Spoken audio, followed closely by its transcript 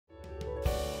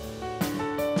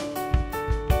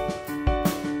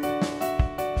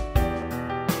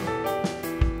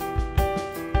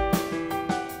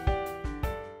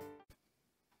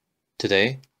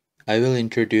Today, I will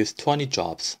introduce 20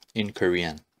 jobs in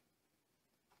Korean.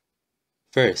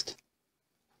 First,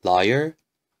 lawyer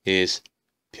is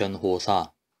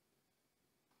변호사.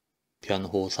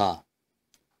 변호사.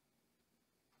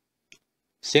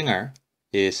 Singer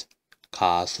is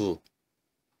가수.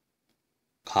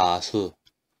 가수.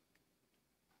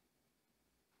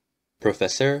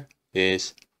 Professor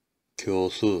is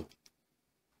교수.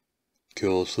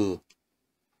 교수.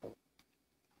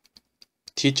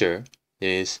 Teacher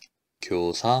is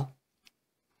교사.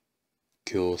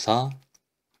 교사.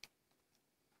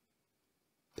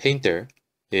 Painter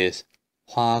is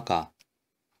화가.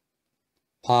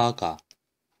 화가.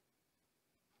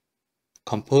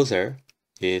 Composer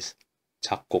is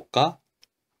작곡가.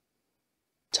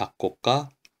 작곡가.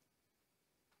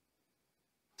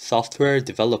 Software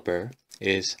developer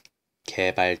is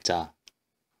개발자.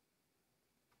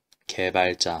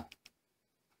 개발자.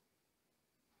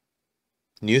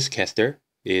 Newscaster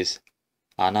is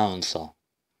announcer.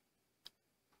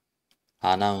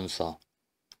 announcer.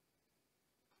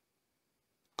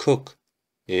 Cook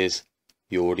is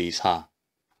요리사.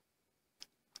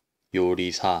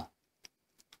 요리사.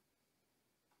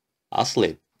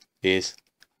 Athlete is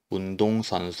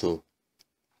운동선수.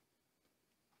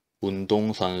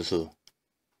 운동선수.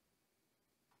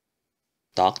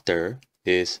 Doctor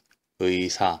is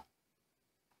의사.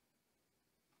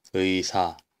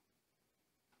 의사.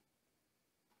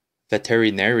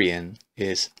 Veterinarian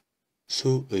is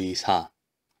수의사.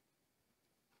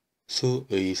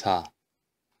 수의사.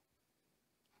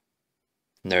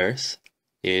 Nurse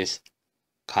is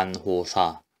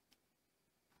간호사.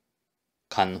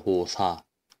 간호사.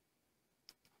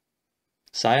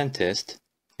 Scientist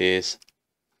is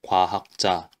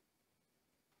과학자.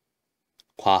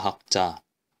 과학자.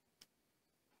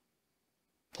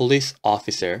 Police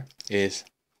officer is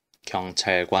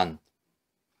경찰관.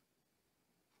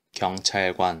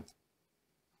 경찰관.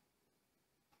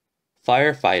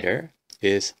 Firefighter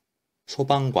is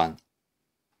소방관.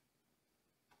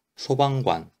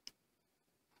 소방관.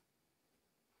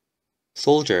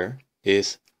 Soldier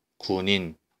is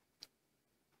군인.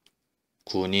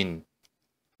 군인.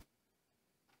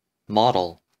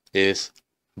 Model is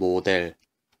모델.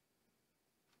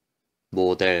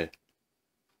 모델.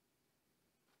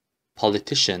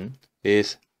 Politician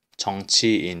is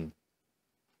정치인.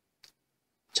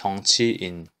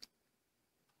 정치인.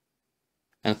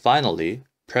 And finally,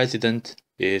 president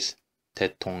is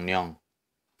대통령.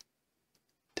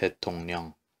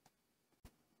 대통령.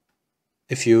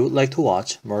 If you like to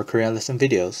watch more Korean lesson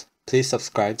videos, please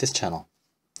subscribe this channel.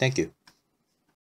 Thank you.